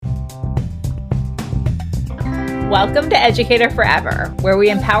Welcome to Educator Forever, where we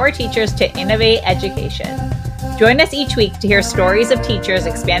empower teachers to innovate education. Join us each week to hear stories of teachers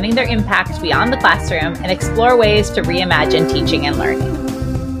expanding their impact beyond the classroom and explore ways to reimagine teaching and learning.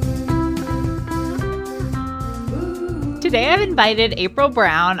 Today, I've invited April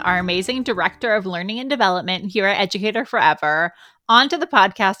Brown, our amazing Director of Learning and Development here at Educator Forever, onto the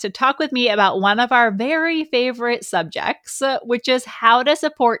podcast to talk with me about one of our very favorite subjects, which is how to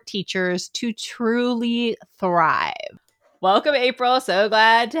support teachers to truly thrive. Welcome, April. So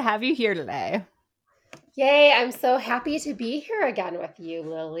glad to have you here today. Yay, I'm so happy to be here again with you,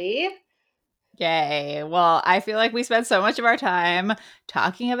 Lily. Yay. Well, I feel like we spend so much of our time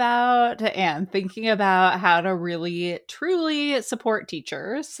talking about and thinking about how to really, truly support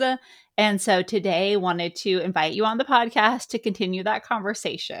teachers. And so today wanted to invite you on the podcast to continue that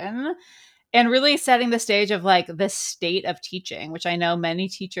conversation and really setting the stage of like the state of teaching, which I know many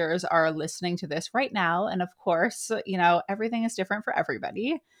teachers are listening to this right now. And of course, everything is different for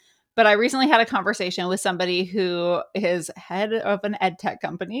everybody. But I recently had a conversation with somebody who is head of an ed tech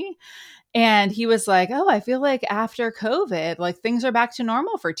company. And he was like, oh, I feel like after COVID, like things are back to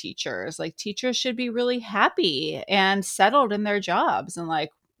normal for teachers. Like teachers should be really happy and settled in their jobs. And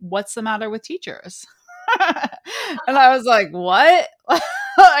like, what's the matter with teachers? And I was like, what?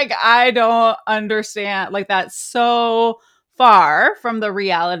 Like, I don't understand. Like, that's so far from the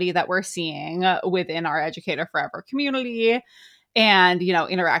reality that we're seeing within our Educator Forever community and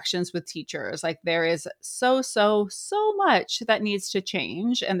interactions with teachers. Like there is so much that needs to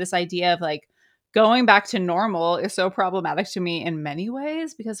change, and this idea of like going back to normal is so problematic to me in many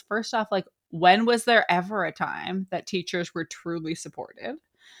ways, because first off, like when was there ever a time that teachers were truly supported?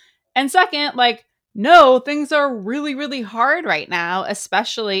 And second, like no, things are really hard right now,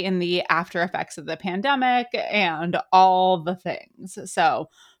 especially in the after effects of the pandemic and all the things. So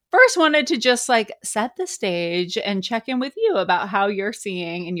first wanted to just like set the stage and check in with you about how you're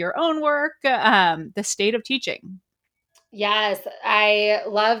seeing in your own work the state of teaching. Yes, I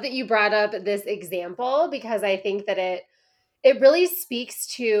love that you brought up this example because I think that it really speaks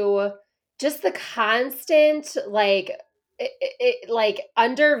to just the constant like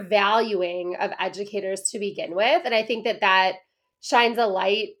undervaluing of educators to begin with, and I think that shines a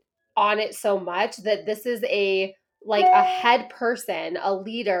light on it so much that this is a head person, a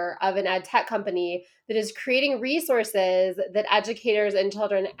leader of an ed tech company that is creating resources that educators and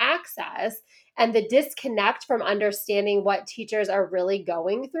children access, and the disconnect from understanding what teachers are really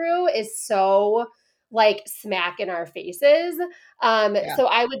going through is so like smack in our faces. Yeah. So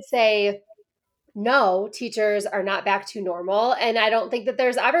I would say, no, teachers are not back to normal. And I don't think that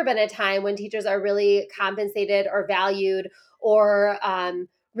there's ever been a time when teachers are really compensated or valued or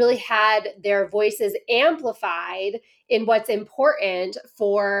really had their voices amplified in what's important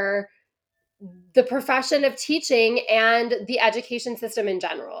for the profession of teaching and the education system in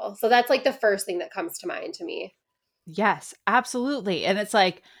general. So that's like the first thing that comes to mind to me. Yes, absolutely. And it's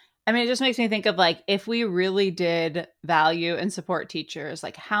like, I mean, it just makes me think of like if we really did value and support teachers,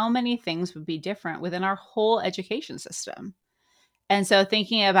 like how many things would be different within our whole education system. And so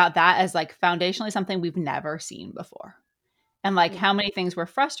thinking about that as like foundationally something we've never seen before. And like how many things we're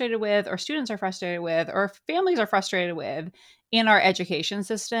frustrated with, or students are frustrated with, or families are frustrated with in our education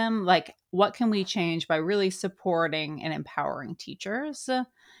system. Like, what can we change by really supporting and empowering teachers?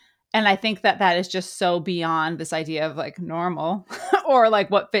 And I think that that is just so beyond this idea of like normal or like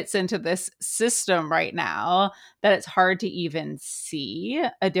what fits into this system right now, that it's hard to even see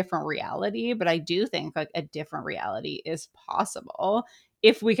a different reality. But I do think like a different reality is possible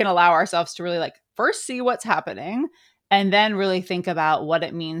if we can allow ourselves to really like first see what's happening and then really think about what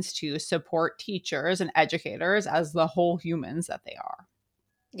it means to support teachers and educators as the whole humans that they are.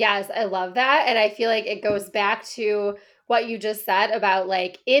 Yes, I love that. And I feel like it goes back to what you just said about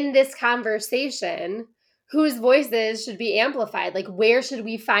like in this conversation, whose voices should be amplified? Like, where should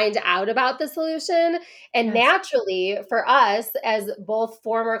we find out about the solution? And Yes. naturally, for us as both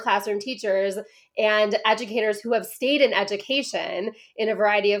former classroom teachers and educators who have stayed in education in a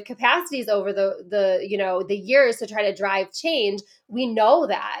variety of capacities over the years to try to drive change, we know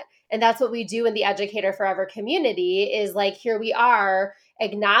that. And that's what we do in the Educator Forever community is like, here we are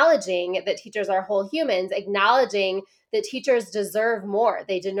acknowledging that teachers are whole humans, acknowledging that teachers deserve more.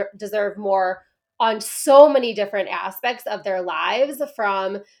 They deserve more on so many different aspects of their lives,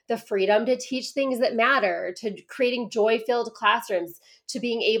 from the freedom to teach things that matter, to creating joy-filled classrooms, to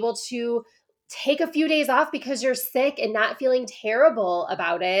being able to take a few days off because you're sick and not feeling terrible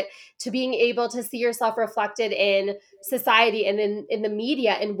about it, to being able to see yourself reflected in society and in the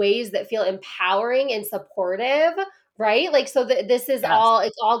media in ways that feel empowering and supportive, right? Like, so this is Yes. all,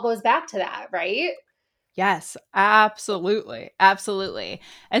 it all goes back to that, right? Yes, absolutely. Absolutely.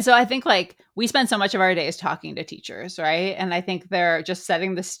 And so I think like we spend so much of our days talking to teachers, right? And I think they're just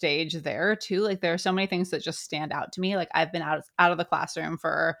setting the stage there too. Like there are so many things that just stand out to me. Like I've been out of the classroom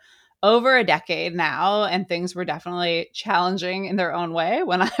for over a decade now, and things were definitely challenging in their own way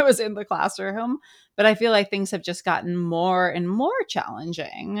when I was in the classroom, but I feel like things have just gotten more and more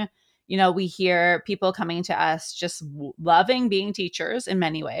challenging. We hear people coming to us just loving being teachers in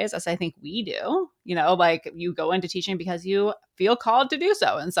many ways, as I think we do. Like you go into teaching because you feel called to do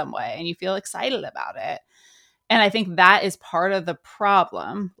so in some way and you feel excited about it. And I think that is part of the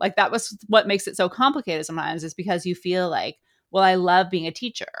problem. Like that was what makes it so complicated sometimes, is because you feel like, well, I love being a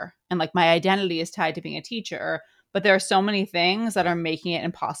teacher and like my identity is tied to being a teacher, but there are so many things that are making it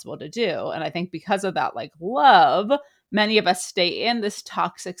impossible to do. And I think because of that, like love, many of us stay in this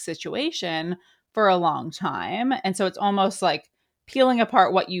toxic situation for a long time. And so it's almost like peeling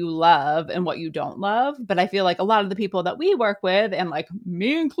apart what you love and what you don't love. But I feel like a lot of the people that we work with, and like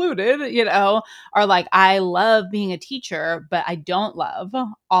me included, are like, I love being a teacher, but I don't love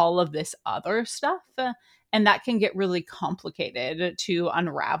all of this other stuff. And that can get really complicated to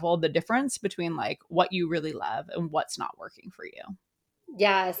unravel the difference between like what you really love and what's not working for you.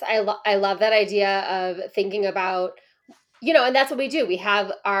 Yes, I love that idea of thinking about, and that's what we do. We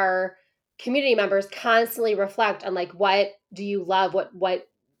have our community members constantly reflect on like, what do you love? What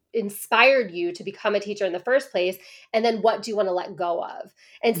inspired you to become a teacher in the first place? And then what do you want to let go of?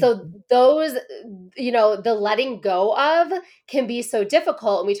 And so Mhm. those, the letting go of can be so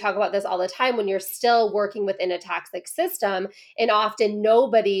difficult. And we talk about this all the time when you're still working within a toxic system. And often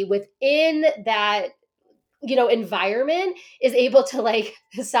nobody within that environment is able to like,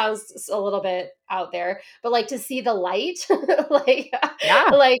 this sounds a little bit out there, but like to see the light, like, Yeah.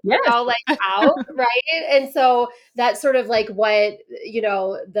 Yes. like out, right? And so that's sort of like what,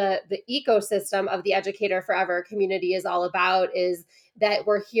 the ecosystem of the Educator Forever community is all about, is that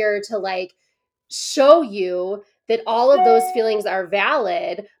we're here to like show you that all of those feelings are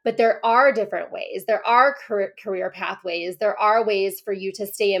valid, but there are different ways. There are career pathways. There are ways for you to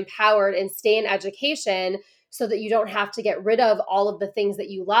stay empowered and stay in education so that you don't have to get rid of all of the things that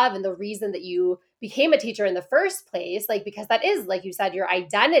you love and the reason that you became a teacher in the first place. Like, because that is, like you said, your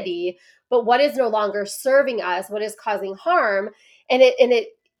identity, but what is no longer serving us, what is causing harm. And it,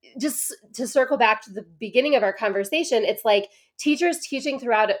 just to circle back to the beginning of our conversation, it's like teachers teaching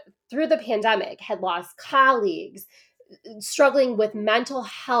through the pandemic had lost colleagues, struggling with mental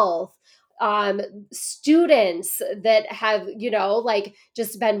health, students that have, like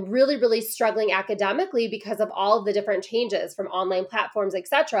just been really, really struggling academically because of all of the different changes from online platforms,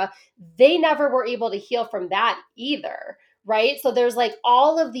 etc. They never were able to heal from that either. Right. So there's like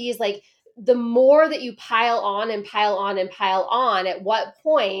all of these, like the more that you pile on and pile on and pile on, at what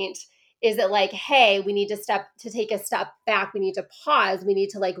point is it like, hey, we need to take a step back. We need to pause. We need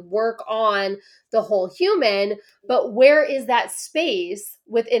to like work on the whole human. But where is that space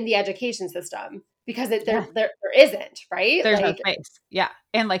within the education system? Because Yeah. there isn't, right? There's no Like, space. Yeah.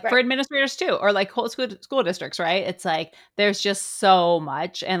 And like right. for administrators too, or like whole school districts, right? It's like there's just so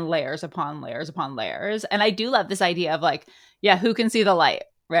much and layers upon layers upon layers. And I do love this idea of like, yeah, who can see the light,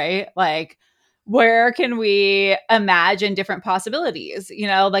 right? Like, where can we imagine different possibilities?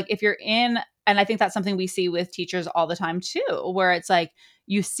 Like if you're in, and I think that's something we see with teachers all the time too, where it's like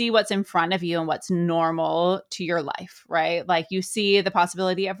you see what's in front of you and what's normal to your life, right? Like you see the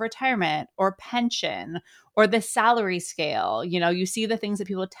possibility of retirement or pension or the salary scale. You see the things that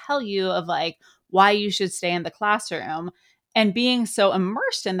people tell you of like why you should stay in the classroom. And being so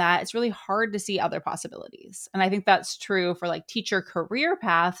immersed in that, it's really hard to see other possibilities. And I think that's true for like teacher career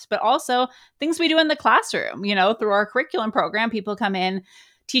paths, but also things we do in the classroom, through our curriculum program. People come in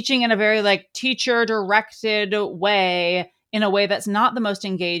teaching in a very like teacher directed way, in a way that's not the most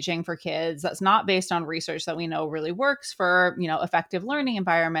engaging for kids, that's not based on research that we know really works for, effective learning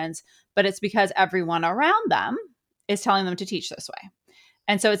environments, but it's because everyone around them is telling them to teach this way.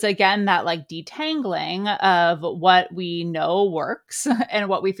 And so it's again that like detangling of what we know works and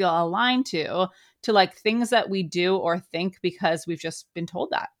what we feel aligned to like things that we do or think because we've just been told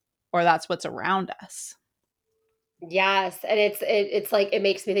that, or that's what's around us. Yes. And it's like, it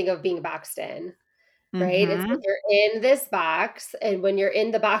makes me think of being boxed in. Right? It's like Mhm. you're in this box, and when you're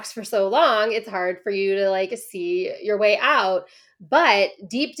in the box for so long, it's hard for you to like see your way out. But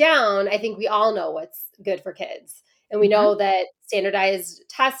deep down, I think we all know what's good for kids. And we Mhm. know that standardized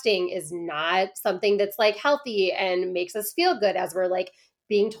testing is not something that's like healthy and makes us feel good as we're like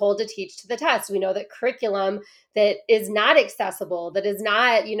being told to teach to the test. We know that curriculum that is not accessible, that is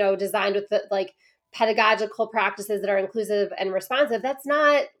not, designed with the like pedagogical practices that are inclusive and responsive, that's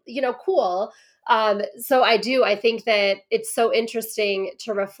not, cool. I think that it's so interesting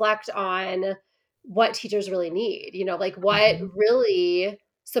to reflect on what teachers really need, like what Mhm. really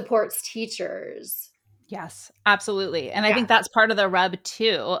supports teachers. Yes, absolutely. And I Yeah. think that's part of the rub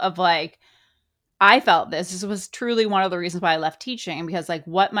too of like I felt this was truly one of the reasons why I left teaching because like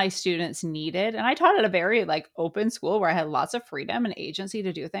what my students needed and I taught at a very like open school where I had lots of freedom and agency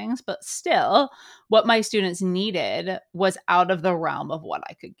to do things, but still what my students needed was out of the realm of what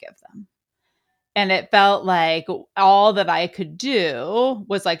I could give them. And it felt like all that I could do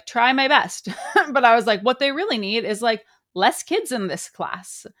was like try my best. But I was like, what they really need is like less kids in this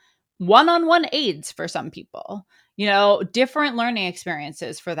class, one on one aids for some people, different learning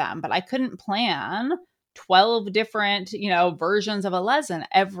experiences for them. But I couldn't plan 12 different, versions of a lesson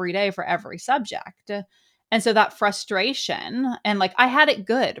every day for every subject. And so that frustration and like I had it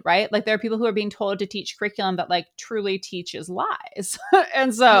good, right? Like there are people who are being told to teach curriculum that like truly teaches lies.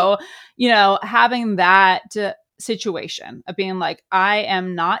 And so having that situation of being like, I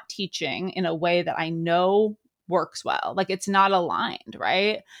am not teaching in a way that I know works well. Like it's not aligned,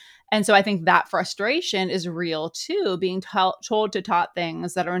 right? And so I think that frustration is real too, being told to taught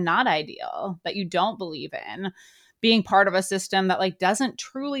things that are not ideal, that you don't believe in, being part of a system that like doesn't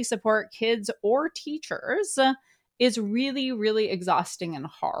truly support kids or teachers is really, really exhausting and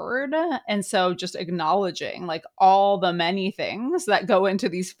hard. And so just acknowledging like all the many things that go into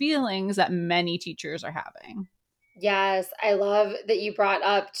these feelings that many teachers are having. Yes, I love that you brought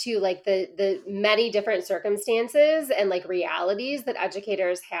up too, like the many different circumstances and like realities that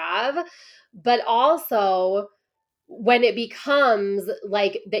educators have, but also when it becomes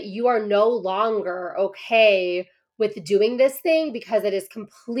like that you are no longer okay with doing this thing because it is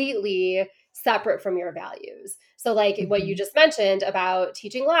completely separate from your values. So like what you Mhm. just mentioned about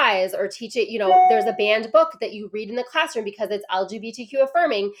teaching lies or teaching, there's a banned book that you read in the classroom because it's LGBTQ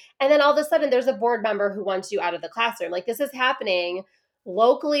affirming, and then all of a sudden there's a board member who wants you out of the classroom. Like this is happening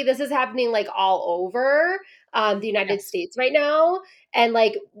locally, this is happening like all over the United Yes. States right now, and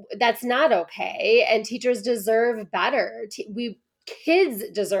like that's not okay, and teachers deserve better. We kids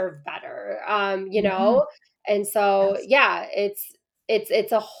deserve better, Mhm. and so Yes. yeah,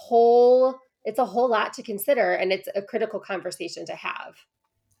 it's a whole lot to consider, and it's a critical conversation to have.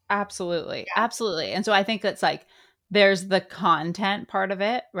 Absolutely. Yeah. Absolutely. And so I think that's like there's the content part of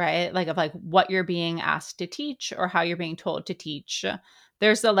it, right? Like of like what you're being asked to teach or how you're being told to teach.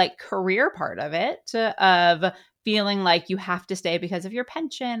 There's the like career part of it of feeling like you have to stay because of your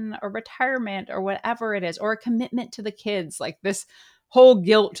pension or retirement or whatever it is or a commitment to the kids, like this whole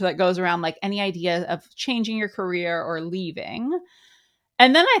guilt that goes around like any idea of changing your career or leaving.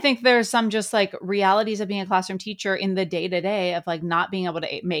 And then I think there's some just like realities of being a classroom teacher in the day to day of like not being able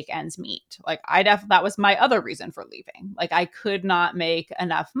to make ends meet. Like that was my other reason for leaving. Like I could not make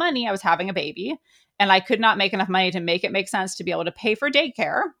enough money. I was having a baby and I could not make enough money to make it make sense to be able to pay for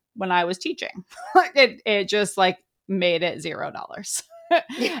daycare when I was teaching. It just like made it $0.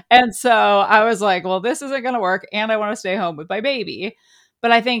 And so I was like, well, this isn't going to work. And I want to stay home with my baby.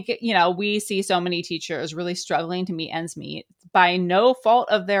 But I think, we see so many teachers really struggling to meet ends meet by no fault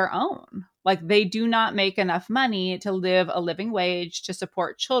of their own. Like they do not make enough money to live a living wage to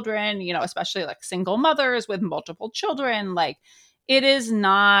support children, especially like single mothers with multiple children. Like it is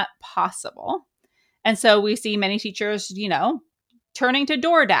not possible. And so we see many teachers, turning to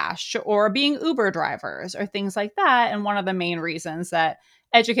DoorDash or being Uber drivers or things like that. And one of the main reasons that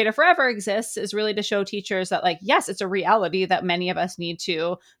Educator Forever exists is really to show teachers that, like, yes, it's a reality that many of us need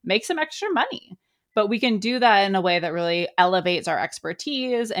to make some extra money. But we can do that in a way that really elevates our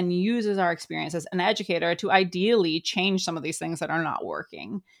expertise and uses our experience as an educator to ideally change some of these things that are not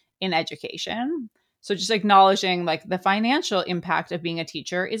working in education. So just acknowledging like the financial impact of being a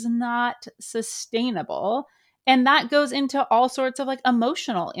teacher is not sustainable, and that goes into all sorts of like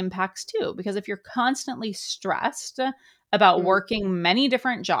emotional impacts too, because if you're constantly stressed about Mm. working many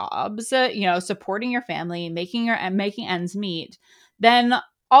different jobs, supporting your family, making ends meet, then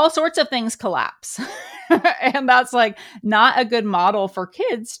all sorts of things collapse. And that's like not a good model for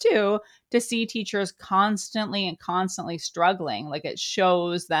kids too, to see teachers constantly and constantly struggling. Like it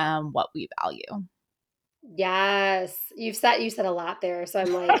shows them what we value. Yes, you said a lot there, so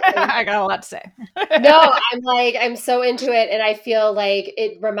I'm like, I got a lot to say. no, I'm so into it, and I feel like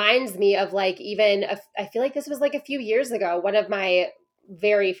it reminds me of like I feel like this was like a few years ago. One of my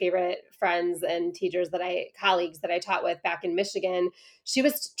very favorite friends and teachers colleagues that I taught with back in Michigan, she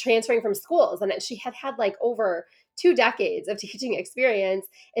was transferring from schools, and she had like over 2 decades of teaching experience,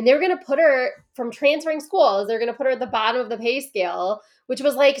 and they were going to put her from transferring schools. They're going to put her at the bottom of the pay scale, which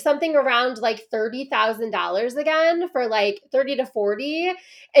was like something around like $30,000 again, for like 30 to 40.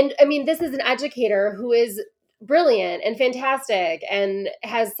 And I mean, this is an educator who is brilliant and fantastic and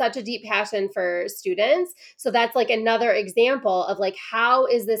has such a deep passion for students. So that's like another example of like, how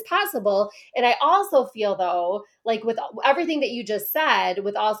is this possible? And I also feel though, like with everything that you just said,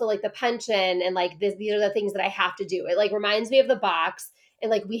 with also like the pension and like this, these are the things that I have to do. It like reminds me of the box, and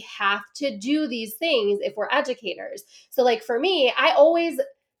like we have to do these things if we're educators. So like for me, I always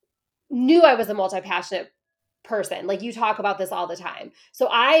knew I was a multi-passionate person. Like you talk about this all the time. So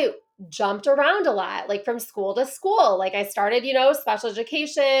I jumped around a lot, like from school to school. Like I started, special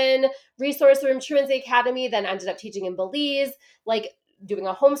education, resource room, Truancy Academy, then ended up teaching in Belize, like doing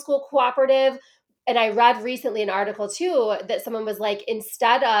a homeschool cooperative. And I read recently an article too that someone was like,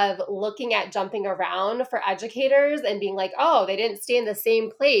 instead of looking at jumping around for educators and being like, oh, they didn't stay in the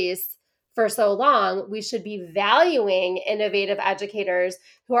same place for so long, we should be valuing innovative educators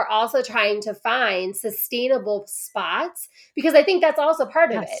who are also trying to find sustainable spots, because I think that's also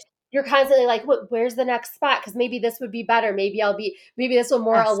part of it. Yes. You're constantly like, where's the next spot? Because maybe this would be better. Maybe this will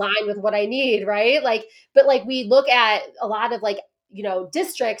more Yes. align with what I need, right? Like, but like we look at a lot of like,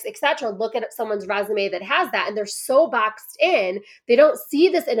 districts, et cetera, look at someone's resume that has that, and they're so boxed in. They don't see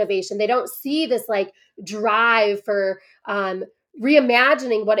this innovation. They don't see this like drive for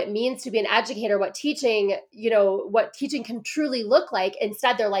reimagining what it means to be an educator, what teaching can truly look like.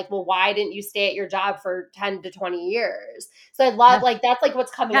 Instead, they're like, well, why didn't you stay at your job for 10 to 20 years? So I love, Yes. like, that's like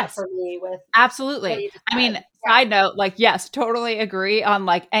what's coming up Yes. for me with what Absolutely. you just I mean, said. side note, like, yes, totally agree on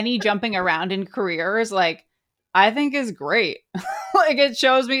like any jumping around in careers, like, I think is great. Like, it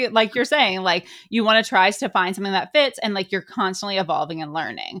shows me, like you're saying, like, you want to try to find something that fits and like you're constantly evolving and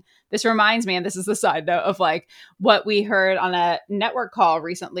learning. This reminds me, and this is the side note of like what we heard on a network call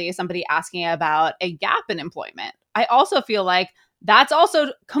recently, somebody asking about a gap in employment. I also feel like that's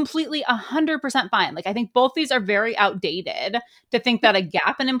also completely 100% fine. Like, I think both these are very outdated to think that a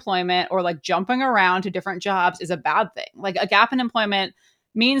gap in employment or like jumping around to different jobs is a bad thing. Like, a gap in employment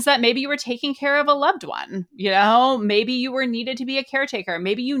means that maybe you were taking care of a loved one, maybe you were needed to be a caretaker,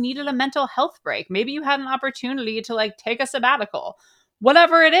 maybe you needed a mental health break, maybe you had an opportunity to like take a sabbatical.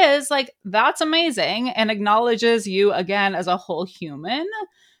 Whatever it is, like, that's amazing and acknowledges you again as a whole human.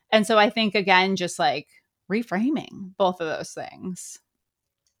 And so I think, again, just like reframing both of those things.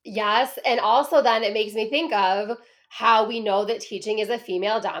 Yes. And also then it makes me think of how we know that teaching is a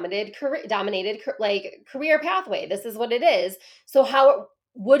female dominated like career pathway. This is what it is. So how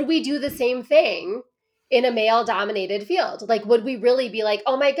would we do the same thing in a male dominated field? Like, would we really be like,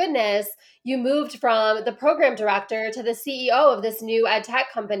 oh my goodness, you moved from the program director to the CEO of this new ed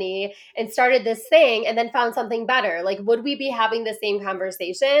tech company and started this thing and then found something better? Like, would we be having the same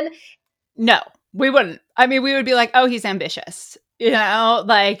conversation? No, we wouldn't. I mean, we would be like, oh, he's ambitious.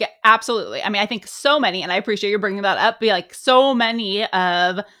 Like, absolutely. I mean, I think so many, and I appreciate you bringing that up, be like, so many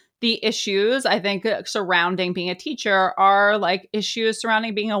of the issues I think surrounding being a teacher are like issues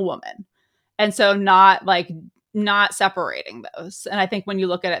surrounding being a woman. And so not separating those. And I think when you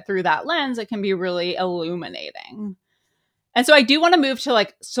look at it through that lens, it can be really illuminating. And so I do want to move to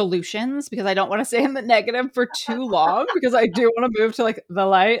like solutions, because I don't want to stay in the negative for too long, because I do want to move to like the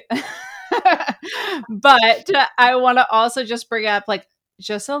light. But I want to also just bring up like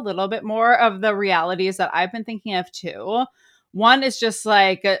just a little bit more of the realities that I've been thinking of too. One is just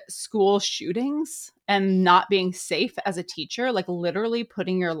like school shootings and not being safe as a teacher, like literally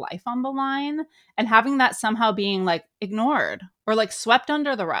putting your life on the line and having that somehow being like ignored or like swept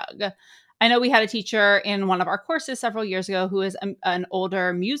under the rug. I know we had a teacher in one of our courses several years ago who is an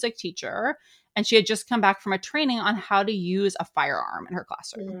older music teacher, and she had just come back from a training on how to use a firearm in her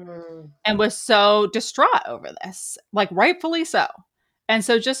classroom Mm. and was so distraught over this, like rightfully so. And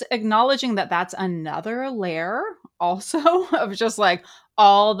so just acknowledging that that's another layer also of just like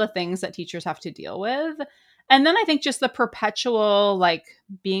all the things that teachers have to deal with. And then I think just the perpetual like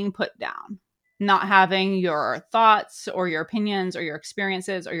being put down, not having your thoughts or your opinions or your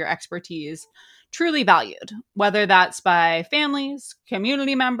experiences or your expertise truly valued, whether that's by families,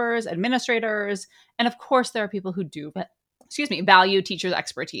 community members, administrators. And of course, there are people who do, but value teachers'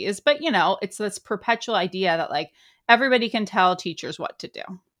 expertise. But, it's this perpetual idea that like everybody can tell teachers what to do.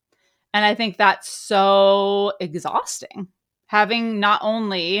 And I think that's so exhausting. Having not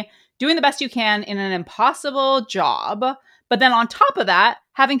only doing the best you can in an impossible job, but then on top of that,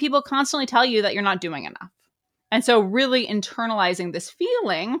 having people constantly tell you that you're not doing enough. And so really internalizing this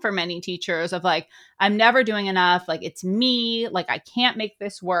feeling for many teachers of like, I'm never doing enough. Like, it's me. Like, I can't make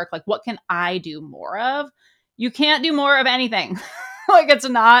this work. Like, what can I do more of? you can't do more of anything. Like it's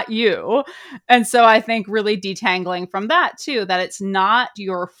not you. And so I think really detangling from that too, that it's not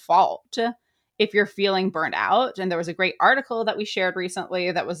your fault if you're feeling burnt out. And there was a great article that we shared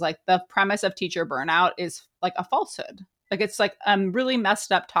recently that was like the premise of teacher burnout is like a falsehood. Like it's like a really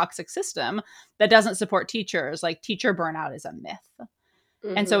messed up toxic system that doesn't support teachers. Like teacher burnout is a myth.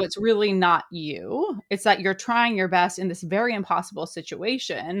 And so Mm-hmm. it's really not you. It's that you're trying your best in this very impossible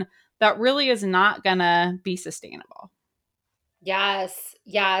situation that really is not going to be sustainable. Yes,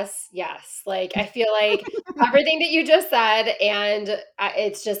 yes, yes. Like I feel like everything that you just said, and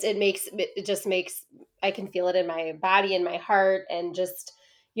it's just it just makes I can feel it in my body and my heart, and just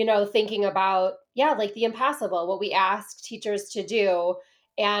thinking about like the impossible, what we ask teachers to do,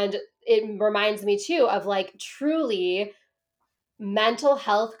 and it reminds me too of like truly mental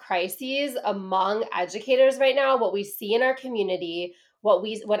health crises among educators right now, what we see in our community,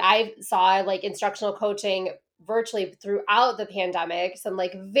 what I saw like instructional coaching virtually throughout the pandemic, some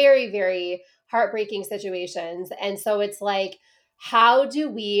like very, very heartbreaking situations. And so it's like, how do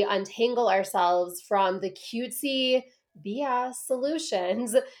we untangle ourselves from the cutesy BS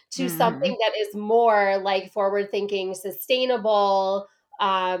solutions to Mm-hmm. something that is more like forward thinking, sustainable,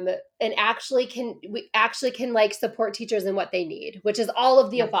 um and actually can like support teachers in what they need, which is all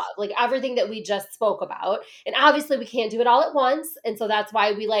of the above, Yes. like everything that we just spoke about. And obviously we can't do it all at once, and so that's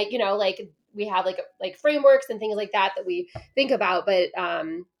why we like like we have like frameworks and things like that that we think about. But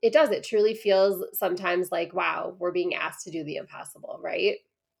it truly feels sometimes like, wow, we're being asked to do the impossible, right?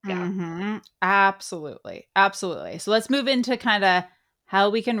 Yeah. Absolutely. Absolutely. So let's move into kind of how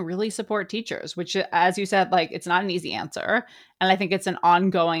we can really support teachers, which, as you said, like it's not an easy answer. And I think it's an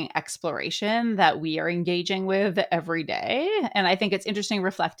ongoing exploration that we are engaging with every day. And I think it's interesting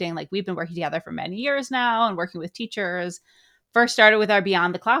reflecting, like we've been working together for many years now and working with teachers. First started with our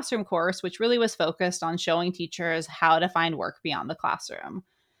Beyond the Classroom course, which really was focused on showing teachers how to find work beyond the classroom.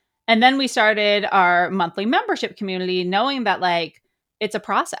 And then we started our monthly membership community, knowing that like it's a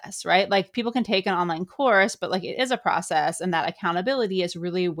process, right? Like people can take an online course, but like it is a process. And that accountability is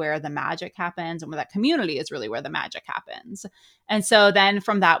really where the magic happens. And where that community is really where the magic happens. And so then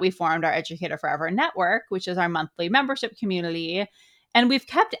from that, we formed our Educator Forever Network, which is our monthly membership community. And we've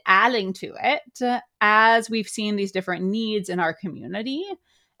kept adding to it as we've seen these different needs in our community.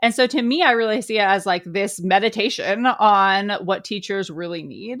 And so to me, I really see it as like this meditation on what teachers really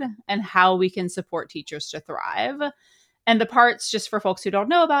need and how we can support teachers to thrive. And the parts, just for folks who don't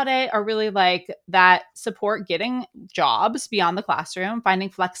know about it, are really like that support getting jobs beyond the classroom, finding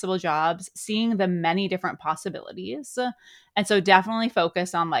flexible jobs, seeing the many different possibilities. And so definitely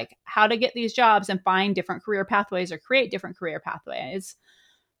focus on like how to get these jobs and find different career pathways or create different career pathways,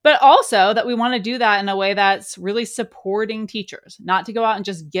 but also that we want to do that in a way that's really supporting teachers, not to go out and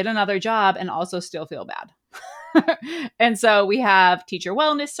just get another job and also still feel bad. And so we have teacher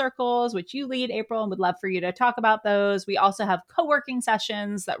wellness circles, which you lead, April, and would love for you to talk about those. We also have co-working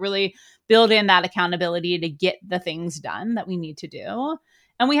sessions that really build in that accountability to get the things done that we need to do.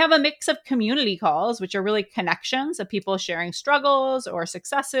 And we have a mix of community calls, which are really connections of people sharing struggles or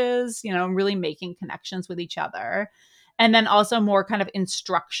successes, really making connections with each other. And then also more kind of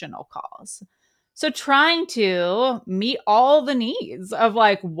instructional calls. So trying to meet all the needs of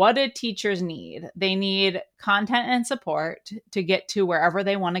like what do teachers need? They need content and support to get to wherever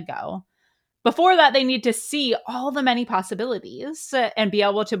they want to go. Before that, they need to see all the many possibilities and be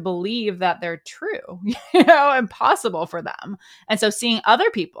able to believe that they're true, and possible for them. And so seeing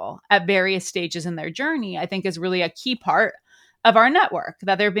other people at various stages in their journey, I think is really a key part of our network.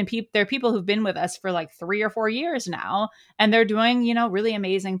 That there are people who've been with us for like 3 or 4 years now, and they're doing, really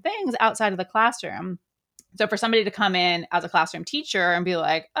amazing things outside of the classroom. So for somebody to come in as a classroom teacher and be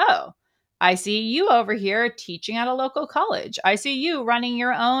like, oh, I see you over here teaching at a local college. I see you running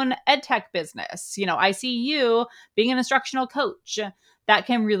your own ed tech business. I see you being an instructional coach. That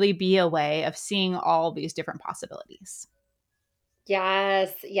can really be a way of seeing all these different possibilities.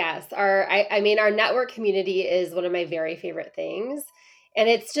 Yes, yes. I mean, our network community is one of my very favorite things. And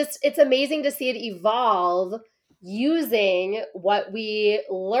it's amazing to see it evolve using what we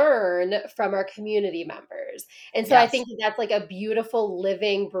learn from our community members. And so I Yes. think that's like a beautiful,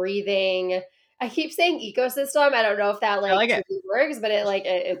 living, breathing, I keep saying ecosystem. I don't know if that I like like it. truly works, but I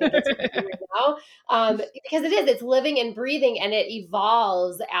think it's working right now. Because it's living and breathing, and it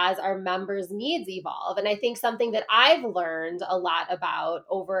evolves as our members' needs evolve. And I think something that I've learned a lot about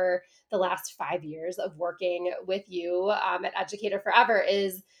over the last 5 years of working with you at Educator Forever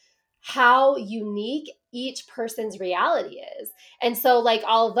is how unique each person's reality is. And so, like,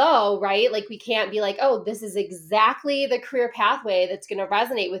 although, right, like we can't be like, oh, this is exactly the career pathway that's going to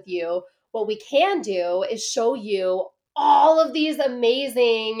resonate with you, what we can do is show you all of these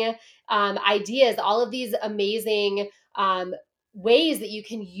amazing ideas, all of these amazing ways that you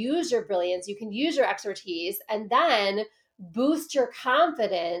can use your brilliance, you can use your expertise, and then boost your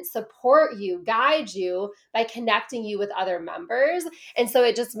confidence, support you, guide you by connecting you with other members. And so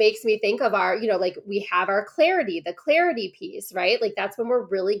it just makes me think of our, like we have our clarity, the clarity piece, right? Like that's when we're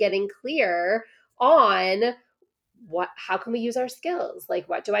really getting clear on how can we use our skills, like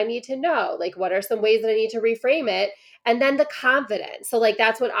what do I need to know, like what are some ways that I need to reframe it, and then the confidence. So like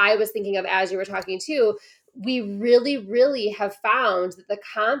that's what I was thinking of as you were talking too. We really really have found that the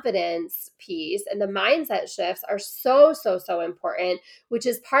confidence piece and the mindset shifts are so important, which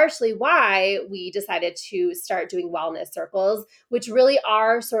is partially why we decided to start doing wellness circles, which really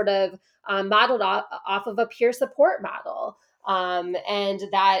are sort of modeled off of a peer support model. And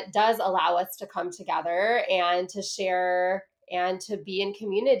that does allow us to come together and to share and to be in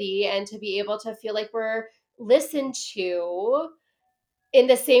community and to be able to feel like we're listened to in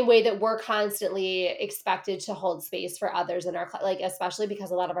the same way that we're constantly expected to hold space for others in our like, especially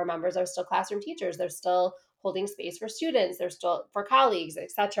because a lot of our members are still classroom teachers. They're still holding space for students, they're still for colleagues,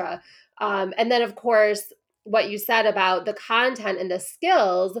 etc. And then of course what you said about the content and the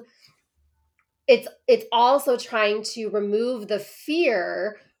skills, it's also trying to remove the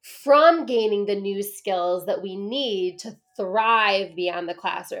fear from gaining the new skills that we need to thrive beyond the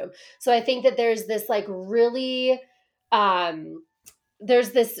classroom. So I think that um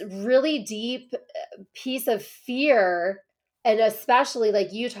there's this really deep piece of fear, and especially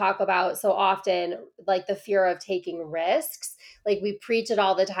like you talk about so often, like the fear of taking risks. Like we preach it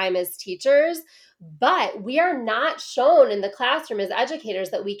all the time as teachers, but we are not shown in the classroom as educators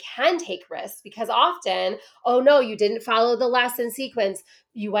that we can take risks, because often, oh no, you didn't follow the lesson sequence,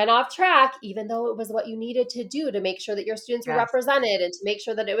 you went off track, even though it was what you needed to do to make sure that your students were Yes. represented and to make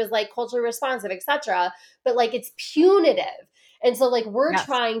sure that it was like culturally responsive, etc. But like it's punitive. And so, like, we're Yes.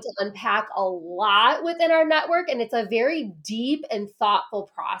 trying to unpack a lot within our network, and it's a very deep and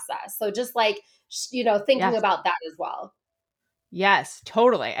thoughtful process. So, just like, thinking Yes. about that as well. Yes,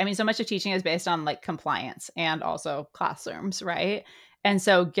 totally. I mean, so much of teaching is based on like compliance and also classrooms, right? And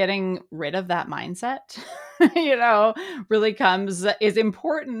so getting rid of that mindset, really is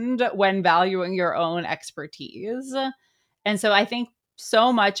important when valuing your own expertise. And so I think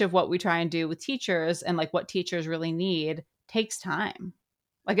so much of what we try and do with teachers and like what teachers really need takes time.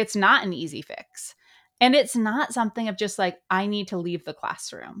 Like it's not an easy fix. And it's not something of just like, I need to leave the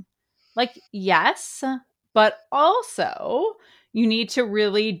classroom. Like, yes, but also you need to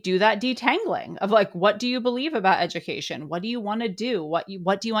really do that detangling of like, what do you believe about education? What do you want to do? What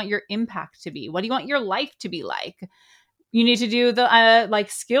do you want your impact to be? What do you want your life to be like? You need to do the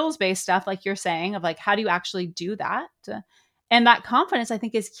like skills based stuff, like you're saying, of like, how do you actually do that? And that confidence, I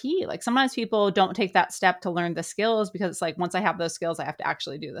think, is key. Like sometimes people don't take that step to learn the skills because it's like, once I have those skills, I have to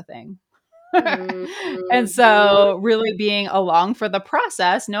actually do the thing. And Mhm. so really being along for the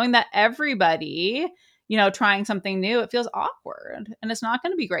process, knowing that everybody, trying something new, it feels awkward and it's not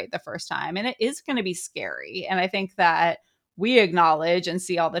going to be great the first time and it is going to be scary. And I think that we acknowledge and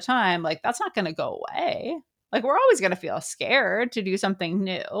see all the time, like that's not going to go away. Like we're always going to feel scared to do something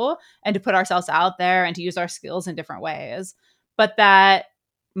new and to put ourselves out there and to use our skills in different ways. But that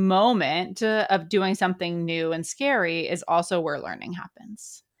moment of doing something new and scary is also where learning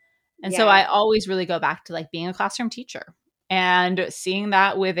happens. And so Yeah. I always really go back to like being a classroom teacher and seeing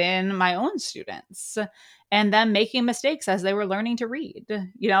that within my own students and them making mistakes as they were learning to read,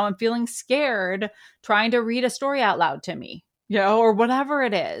 and feeling scared trying to read a story out loud to me, or whatever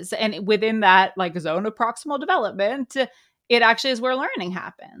it is. And within that like zone of proximal development, it actually is where learning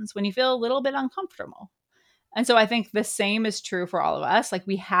happens when you feel a little bit uncomfortable. And so I think the same is true for all of us. Like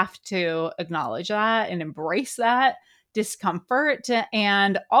we have to acknowledge that and embrace that discomfort.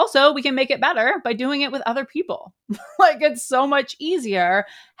 And also, we can make it better by doing it with other people. Like it's so much easier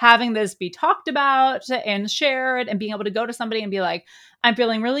having this be talked about and shared and being able to go to somebody and be like, I'm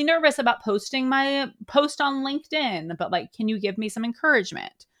feeling really nervous about posting my post on LinkedIn, but like, can you give me some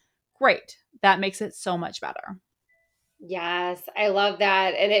encouragement? Great. That makes it so much better. Yes, I love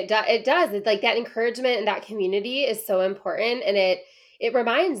that. And it does. It's like that encouragement and that community is so important, and it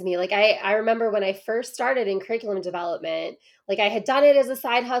reminds me, like I remember when I first started in curriculum development, like I had done it as a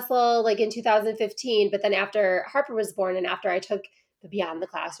side hustle like in 2015, but then after Harper was born and after I took the Beyond the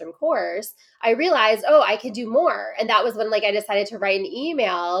Classroom course, I realized, oh, I could do more. And that was when like I decided to write an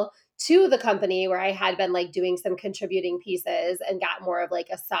email to the company where I had been like doing some contributing pieces and got more of like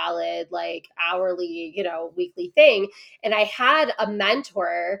a solid, like hourly, weekly thing. And I had a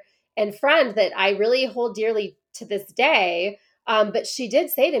mentor and friend that I really hold dearly to this day. But she did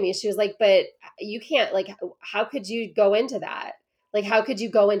say to me, she was like, but you can't, like, how could you go into that? Like, how could you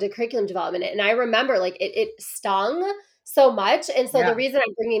go into curriculum development? And I remember like it stung so much. And so the Yeah. reason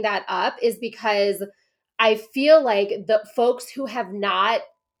I'm bringing that up is because I feel like the folks who have not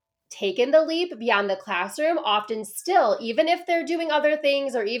taken the leap beyond the classroom often still, even if they're doing other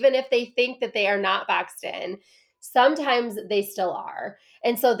things or even if they think that they are not boxed in, sometimes they still are.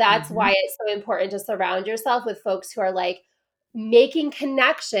 And so that's why Mhm. it's so important to surround yourself with folks who are like making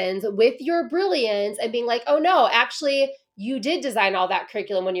connections with your brilliance and being like, oh no, actually, you did design all that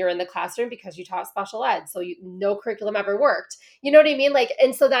curriculum when you were in the classroom because you taught special ed. So no curriculum ever worked. You know what I mean? Like,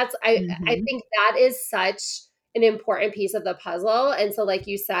 and so I Mhm. think that is such an important piece of the puzzle. And so, like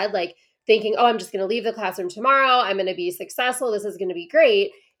you said, like thinking, oh, I'm just going to leave the classroom tomorrow. I'm going to be successful. This is going to be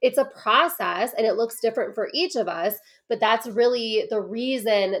great. It's a process and it looks different for each of us. But that's really the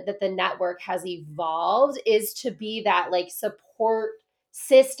reason that the network has evolved, is to be that like support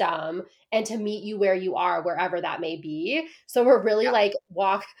system and to meet you where you are, wherever that may be. So we're really like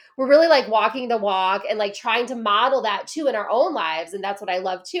walking the walk and like trying to model that too in our own lives. And that's what I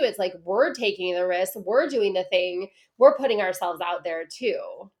love too. It's like we're taking the risk, we're doing the thing, we're putting ourselves out there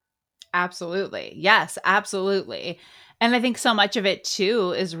too. Absolutely. Yes, absolutely. And I think so much of it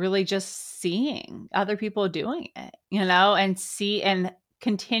too is really just seeing other people doing it, and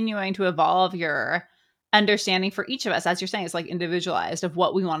continuing to evolve your understanding for each of us. As you're saying, it's like individualized of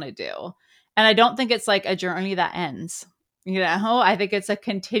what we want to do. And I don't think it's like a journey that ends. I think it's a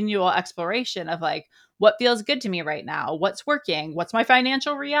continual exploration of like, what feels good to me right now? What's working? What's my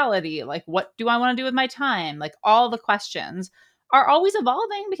financial reality? Like, what do I want to do with my time? Like, all the questions are always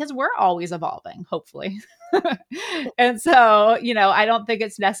evolving because we're always evolving, hopefully. And so, I don't think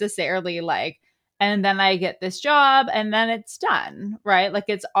it's necessarily like, and then I get this job and then it's done, right? Like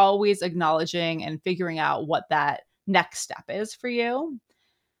it's always acknowledging and figuring out what that next step is for you.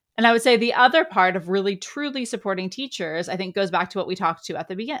 And I would say the other part of really truly supporting teachers, I think goes back to what we talked to at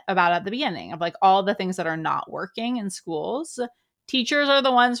the beginning of like all the things that are not working in schools. Teachers are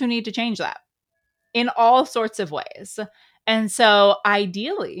the ones who need to change that in all sorts of ways. And so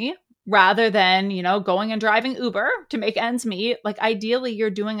ideally, rather than, going and driving Uber to make ends meet, like ideally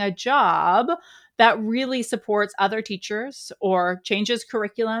you're doing a job that really supports other teachers or changes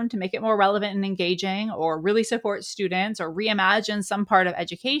curriculum to make it more relevant and engaging, or really supports students or reimagines some part of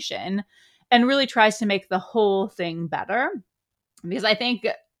education and really tries to make the whole thing better. Because I think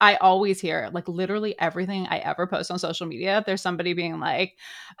I always hear, like, literally everything I ever post on social media, there's somebody being like,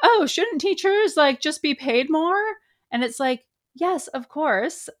 "Oh, shouldn't teachers, like, just be paid more?" And it's like, yes, of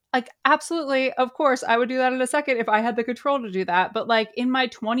course. Like, absolutely, of course, I would do that in a second if I had the control to do that. But, like, in my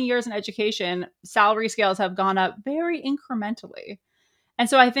 20 years in education, salary scales have gone up very incrementally. And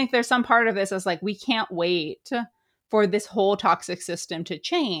so I think there's some part of this is like, we can't wait for this whole toxic system to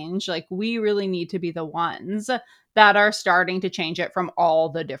change. Like, we really need to be the ones that are starting to change it from all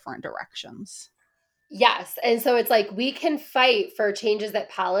the different directions. Yes. And so it's like we can fight for changes at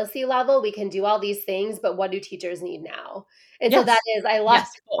policy level. We can do all these things, but what do teachers need now? And so that Yes. is,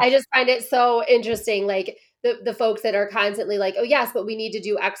 Yes, I both. just find it so interesting. Like the folks that are constantly like, oh, yes, but we need to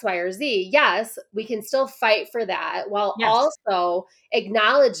do X, Y, or Z. Yes, we can still fight for that while Yes. also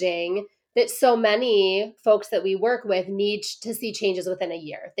acknowledging that so many folks that we work with need to see changes within a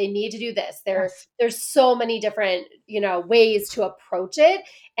year. They need to do this. Yes. There's so many different, ways to approach it.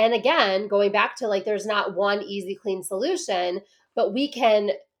 And again, going back to like, there's not one easy, clean solution, but we can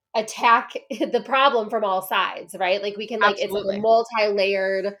attack the problem from all sides, right? Like we can like, it's like a Absolutely.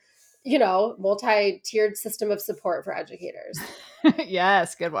 multi-layered, multi-tiered system of support for educators.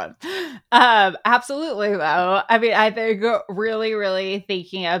 Yes, good one. Absolutely, though. I mean, I think really, really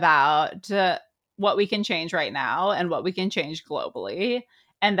thinking about what we can change right now and what we can change globally,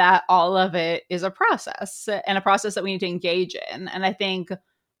 and that all of it is a process and a process that we need to engage in. And I think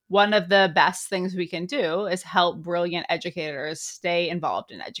one of the best things we can do is help brilliant educators stay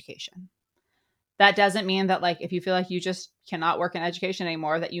involved in education. That doesn't mean that, like, if you feel like you just cannot work in education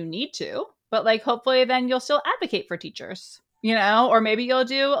anymore, that you need to, but like hopefully then you'll still advocate for teachers, or maybe you'll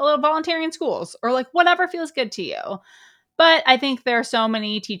do a little volunteering in schools or like whatever feels good to you. But I think there are so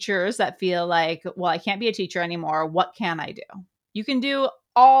many teachers that feel like, well, I can't be a teacher anymore. What can I do? You can do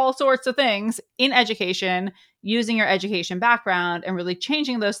all sorts of things in education using your education background and really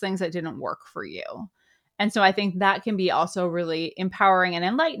changing those things that didn't work for you. And so I think that can be also really empowering and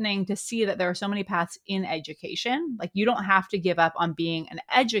enlightening to see that there are so many paths in education. Like you don't have to give up on being an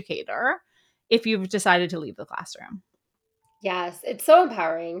educator if you've decided to leave the classroom. Yes, it's so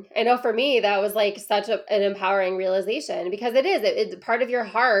empowering. I know for me, that was like such an empowering realization because it's part of your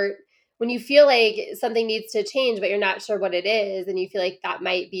heart when you feel like something needs to change, but you're not sure what it is. And you feel like that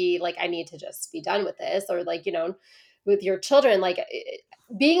might be like, I need to just be done with this, or like, with your children, like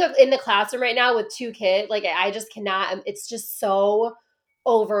being in the classroom right now with 2 kids, like I just cannot, it's just so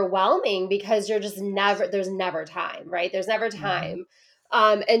overwhelming because there's never time, right? There's never time.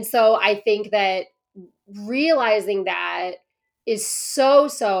 And so I think that realizing that is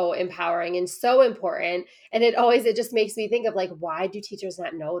so empowering and so important. And it just makes me think of like, why do teachers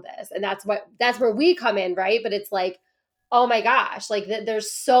not know this? And that's where we come in, right? But it's like, oh my gosh, like there's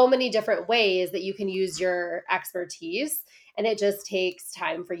so many different ways that you can use your expertise, and it just takes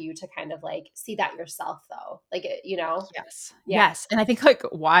time for you to kind of like see that yourself though. Like, Yes. Yeah. Yes. And I think like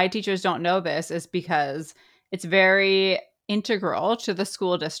why teachers don't know this is because it's very integral to the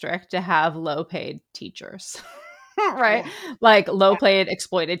school district to have low paid teachers. Right? Yeah. Like low paid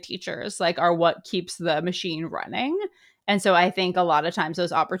exploited teachers like are what keeps the machine running. And so I think a lot of times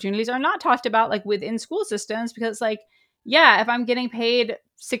those opportunities are not talked about like within school systems because like, yeah, if I'm getting paid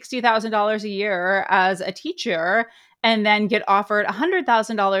 $60,000 a year as a teacher and then get offered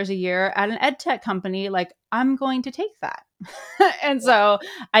 $100,000 a year at an ed tech company, like I'm going to take that. And so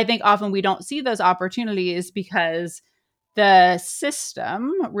I think often we don't see those opportunities because the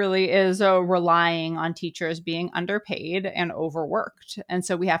system really is relying on teachers being underpaid and overworked. And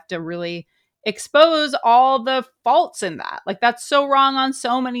so we have to really expose all the faults in that. Like that's so wrong on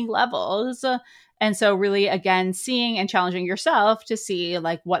so many levels. And so really, again, seeing and challenging yourself to see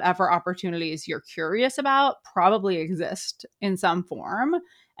like whatever opportunities you're curious about probably exist in some form.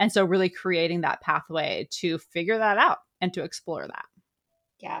 And so really creating that pathway to figure that out and to explore that.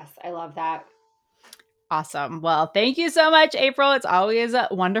 Yes, I love that. Awesome. Well, thank you so much, April. It's always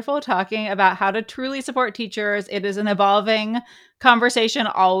wonderful talking about how to truly support teachers. It is an evolving conversation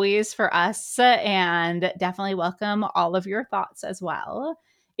always for us, and definitely welcome all of your thoughts as well.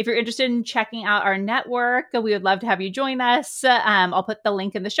 If you're interested in checking out our network, we would love to have you join us. I'll put the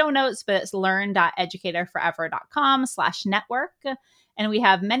link in the show notes, but it's learn.educatorforever.com/network. And we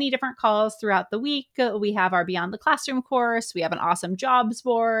have many different calls throughout the week. We have our Beyond the Classroom course. We have an awesome jobs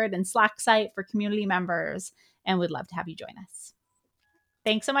board and Slack site for community members. And we'd love to have you join us.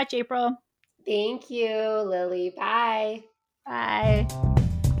 Thanks so much, April. Thank you, Lily. Bye. Bye.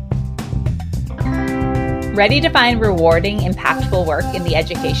 Ready to find rewarding, impactful work in the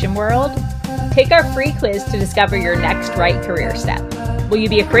education world? Take our free quiz to discover your next right career step. Will you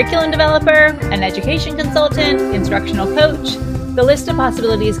be a curriculum developer, an education consultant, instructional coach? The list of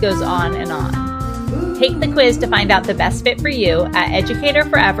possibilities goes on and on. Take the quiz to find out the best fit for you at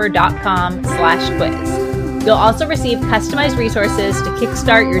educatorforever.com/quiz. You'll also receive customized resources to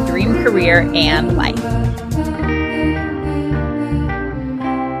kickstart your dream career and life.